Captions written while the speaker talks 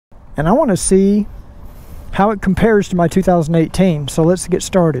and I want to see how it compares to my 2018. So let's get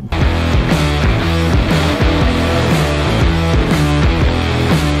started.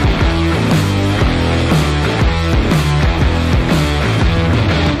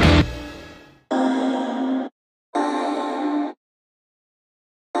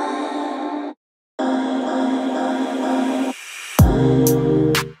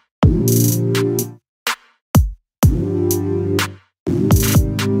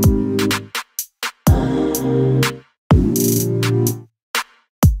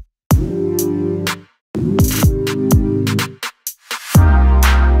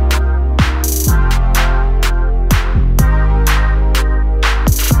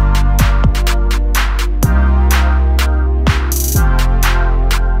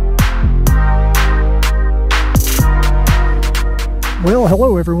 Well,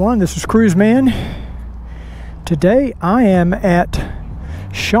 hello everyone, this is Cruiseman. Today I am at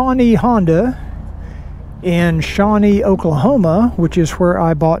Shawnee Honda in Shawnee, Oklahoma, which is where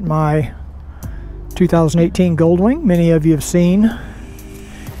I bought my 2018 Goldwing. Many of you have seen.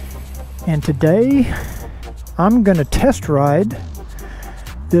 And today I'm going to test ride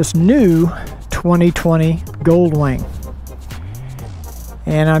this new 2020 Goldwing.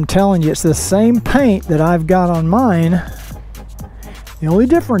 And I'm telling you, it's the same paint that I've got on mine. The only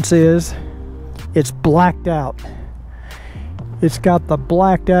difference is it's blacked out. It's got the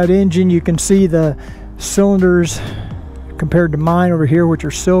blacked out engine. You can see the cylinders compared to mine over here, which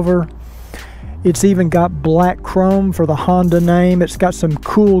are silver. It's even got black chrome for the Honda name. It's got some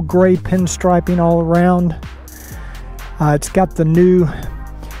cool gray pinstriping all around. It's got the new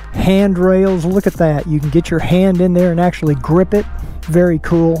handrails. Look at that. You can get your hand in there and actually grip it. Very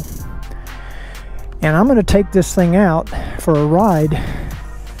cool. And I'm going to take this thing out for a ride,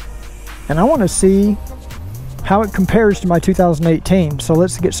 and I want to see how it compares to my 2018. So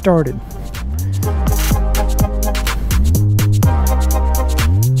let's get started.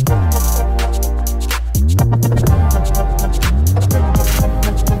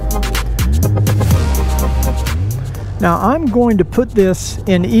 Now I'm going to put this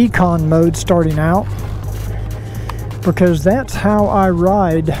in econ mode starting out, because that's how I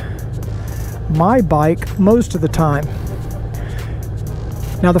ride my bike most of the time.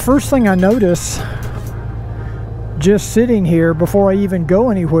 Now the first thing I notice just sitting here before I even go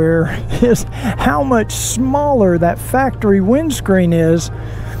anywhere is how much smaller that factory windscreen is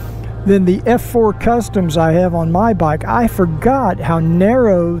than the F4 Customs I have on my bike. I forgot how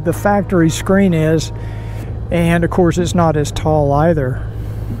narrow the factory screen is, and of course it's not as tall either.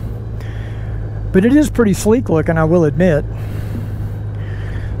 But it is pretty sleek looking, I will admit.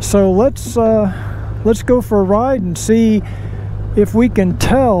 So let's go for a ride and see if we can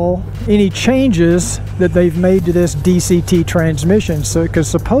tell any changes that they've made to this DCT transmission. So, because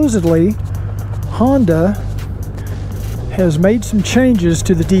supposedly Honda has made some changes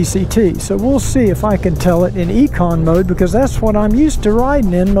to the DCT. So we'll see if I can tell it in econ mode, because that's what I'm used to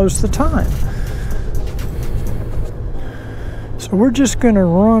riding in most of the time. So we're just going to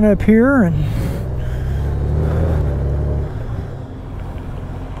run up here, and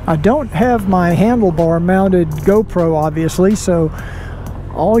I don't have my handlebar mounted GoPro, obviously, so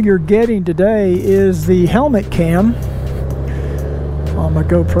all you're getting today is the helmet cam on my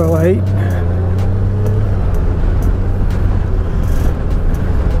GoPro 8.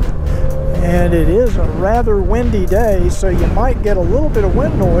 And it is a rather windy day, so you might get a little bit of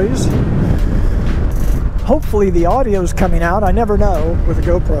wind noise. Hopefully the audio is coming out. I never know with a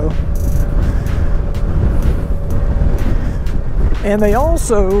GoPro. And they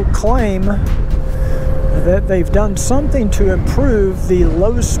also claim that they've done something to improve the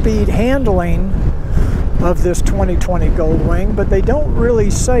low-speed handling of this 2020 Goldwing, but they don't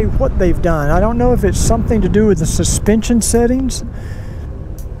really say what they've done. I don't know if it's something to do with the suspension settings.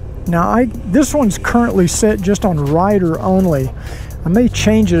 Now, this one's currently set just on rider only. I may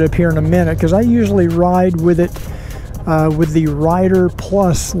change it up here in a minute, because I usually ride with it with the Rider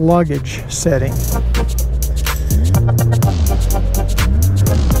Plus luggage setting.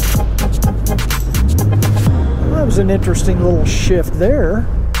 That was an interesting little shift there.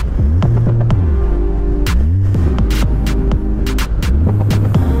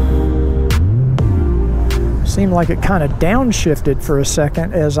 Seemed like it kind of downshifted for a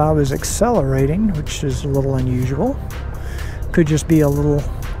second as I was accelerating, which is a little unusual. Could just be a little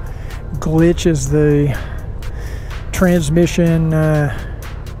glitch as the transmission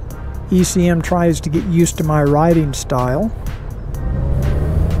ECM tries to get used to my riding style.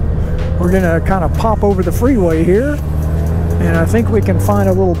 We're gonna kind of pop over the freeway here, and I think we can find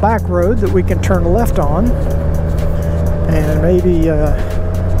a little back road that we can turn left on, and maybe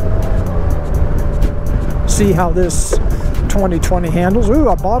see how this 2020 handles. Ooh,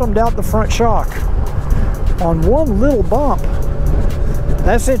 I bottomed out the front shock on one little bump.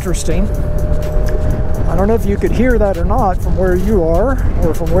 That's interesting. I don't know if you could hear that or not from where you are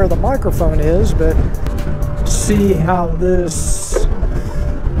or from where the microphone is, but see how this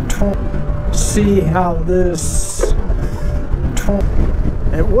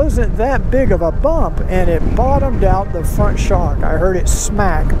it wasn't that big of a bump, and it bottomed out the front shock. I heard it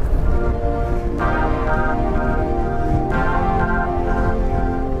smack.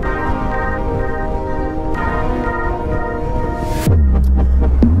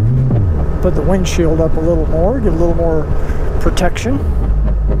 Put the windshield up a little more, get a little more protection.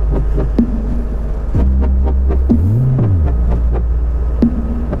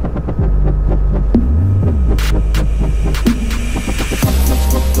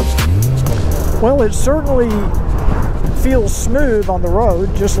 Well, it certainly feels smooth on the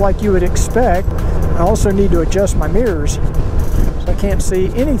road, just like you would expect. I also need to adjust my mirrors, so I can't see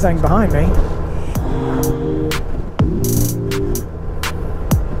anything behind me.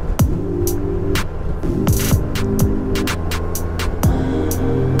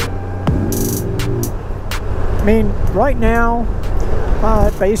 I mean, right now,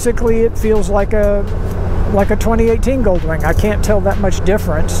 basically it feels like a 2018 Goldwing. I can't tell that much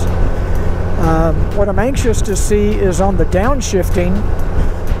difference. What I'm anxious to see is on the downshifting,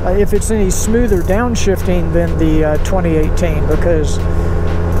 if it's any smoother downshifting than the 2018, because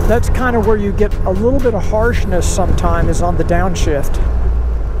that's kind of where you get a little bit of harshness sometimes, is on the downshift.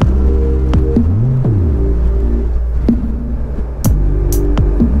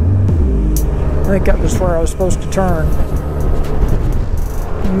 I think that was where I was supposed to turn.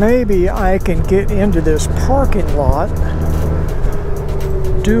 Maybe I can get into this parking lot,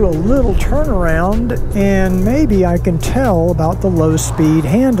 do a little turnaround, and maybe I can tell about the low speed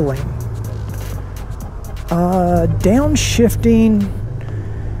handling. Downshifting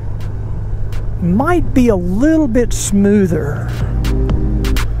might be a little bit smoother.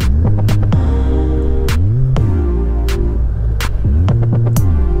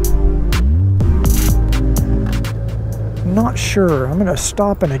 Not sure. I'm going to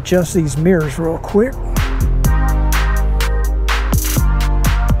stop and adjust these mirrors real quick.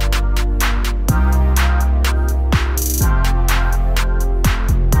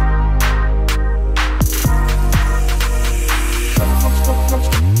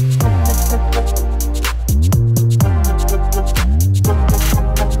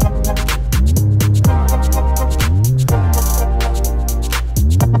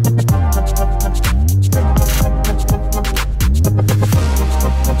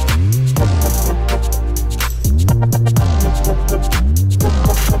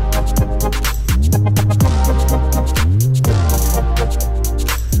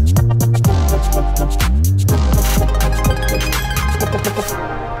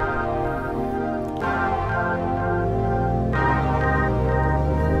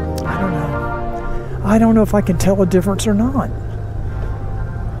 I don't know if I can tell a difference or not.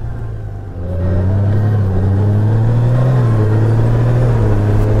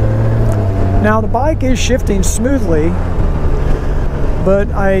 Now the bike is shifting smoothly, but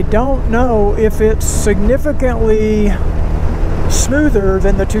I don't know if it's significantly smoother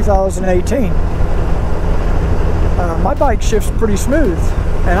than the 2018. My bike shifts pretty smooth,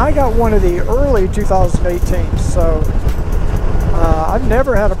 and I got one of the early 2018s, so I've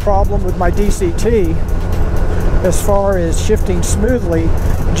never had a problem with my DCT as far as shifting smoothly.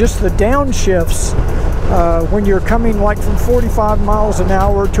 Just the downshifts, when you're coming like from 45 miles an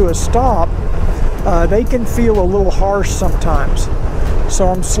hour to a stop, they can feel a little harsh sometimes. So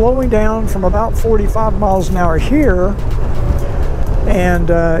I'm slowing down from about 45 miles an hour here, and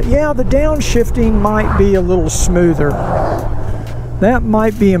yeah, the downshifting might be a little smoother. That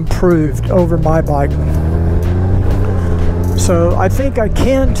might be improved over my bike. So I think I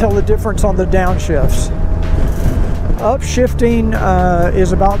can tell the difference on the downshifts. Upshifting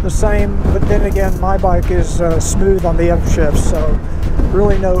is about the same, but then again, my bike is smooth on the upshifts, so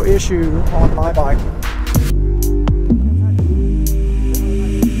really no issue on my bike.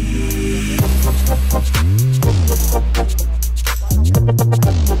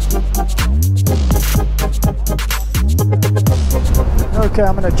 Okay,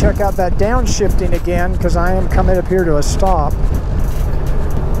 I'm going to check out that downshifting again because I am coming up here to a stop.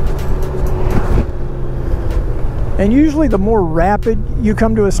 And usually the more rapid you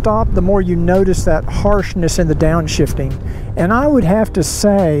come to a stop, the more you notice that harshness in the downshifting. And I would have to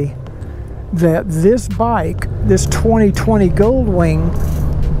say that this bike, this 2020 Goldwing,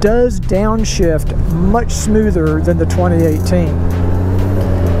 does downshift much smoother than the 2018.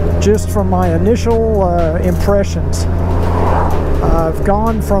 just from my initial impressions. I've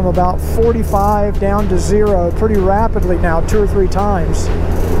gone from about 45 down to 0 pretty rapidly now, 2 or 3 times,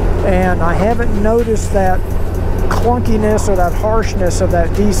 and I haven't noticed that clunkiness or that harshness of that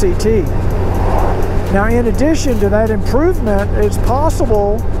DCT. Now, in addition to that improvement, it's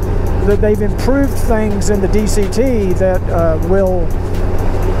possible that they've improved things in the DCT that will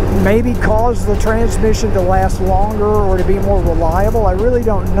maybe cause the transmission to last longer or to be more reliable. I really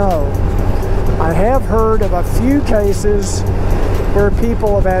don't know. I have heard of a few cases where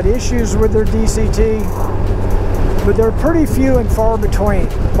people have had issues with their DCT, but they're pretty few and far between.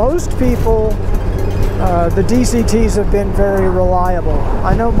 Most people, the DCTs have been very reliable.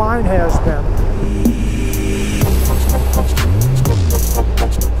 I know mine has been.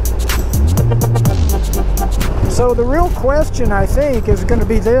 So the real question, I think, is going to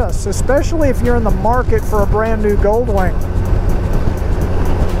be this, especially if you're in the market for a brand new Goldwing.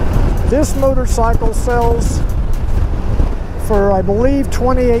 This motorcycle sells for, I believe,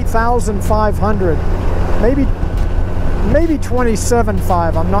 $28,500, maybe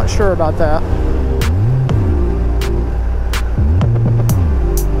 $27,500. I'm not sure about that.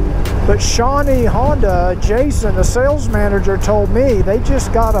 But Shawnee Honda, Jason, the sales manager, told me they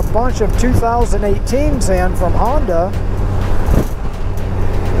just got a bunch of 2018s in from Honda,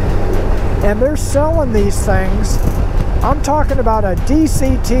 and they're selling these things. I'm talking about a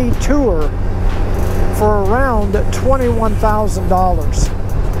DCT Tour for around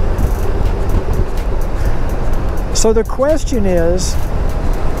 $21,000. So the question is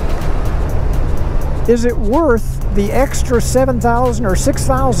it worth the extra $7,000 or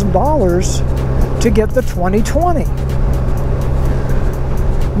 $6,000 to get the 2020?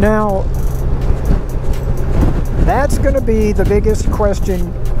 Now, that's going to be the biggest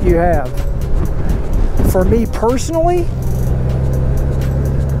question you have. For me personally,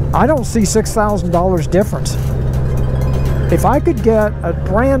 I don't see $6,000 difference. If I could get a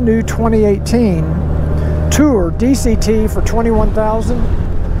brand new 2018 Tour DCT for $21,000,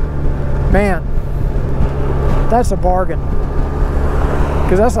 man, that's a bargain,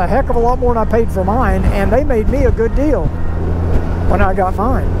 because that's a heck of a lot more than I paid for mine, and they made me a good deal when I got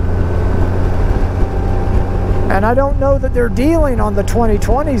mine. And I don't know that they're dealing on the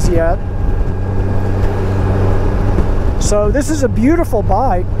 2020s yet. So this is a beautiful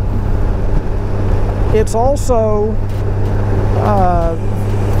bike. It's also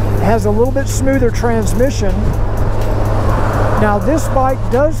has a little bit smoother transmission. Now, this bike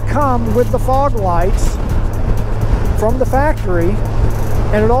does come with the fog lights from the factory,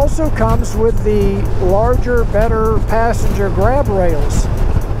 and it also comes with the larger, better passenger grab rails.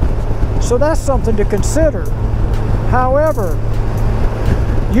 So that's something to consider. However,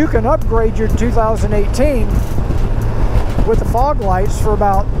 you can upgrade your 2018 with the fog lights for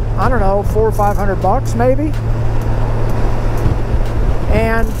about, I don't know, $400 or $500 maybe.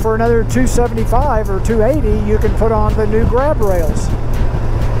 And for another $275 or $280, you can put on the new grab rails.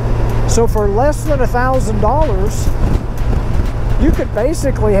 So for less than $1,000, you could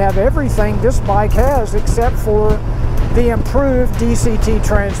basically have everything this bike has except for the improved DCT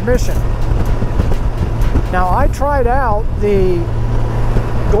transmission. Now, I tried out the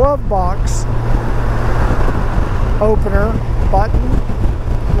glove box opener, button,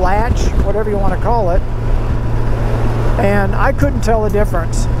 latch, whatever you want to call it, and I couldn't tell the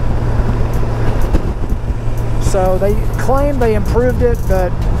difference. So they claim they improved it,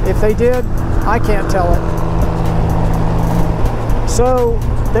 but if they did, I can't tell it. So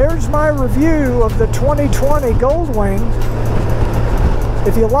there's my review of the 2020 Goldwing.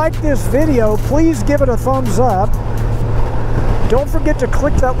 If you like this video, please give it a thumbs up. Don't forget to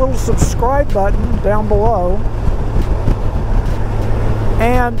click that little subscribe button down below.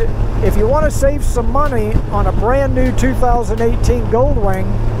 And if you want to save some money on a brand new 2018 Goldwing,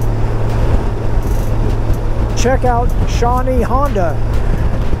 check out Shawnee Honda.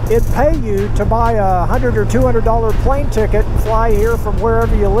 It'd pay you to buy a $100 or $200 plane ticket, fly here from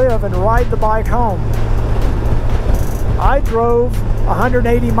wherever you live, and ride the bike home. I drove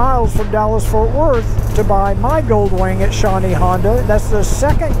 180 miles from Dallas-Fort Worth to buy my Goldwing at Shawnee Honda. That's the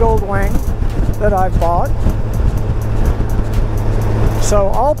second Goldwing that I've bought. So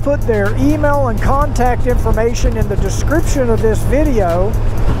I'll put their email and contact information in the description of this video.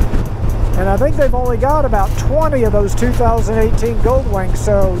 And I think they've only got about 20 of those 2018 Goldwings,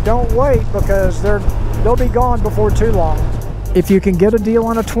 so don't wait, because they'll be gone before too long. If you can get a deal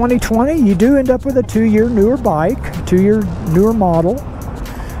on a 2020, you do end up with a 2-year newer bike, 2-year newer model.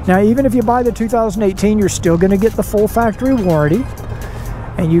 Now, even if you buy the 2018, you're still going to get the full factory warranty,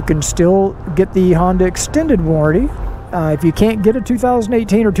 and you can still get the Honda extended warranty If you can't get a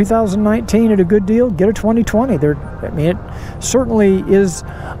 2018 or 2019 at a good deal, get a 2020. I mean, it certainly is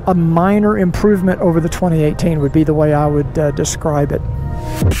a minor improvement over the 2018 would be the way I would describe it.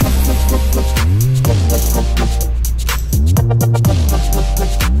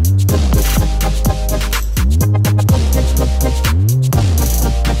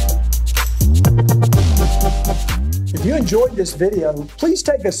 If you enjoyed this video, please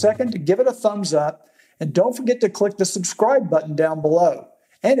take a second to give it a thumbs up, and don't forget to click the subscribe button down below.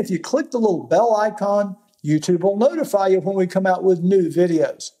 And if you click the little bell icon, YouTube will notify you when we come out with new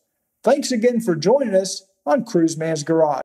videos. Thanks again for joining us on Cruise Man's Garage.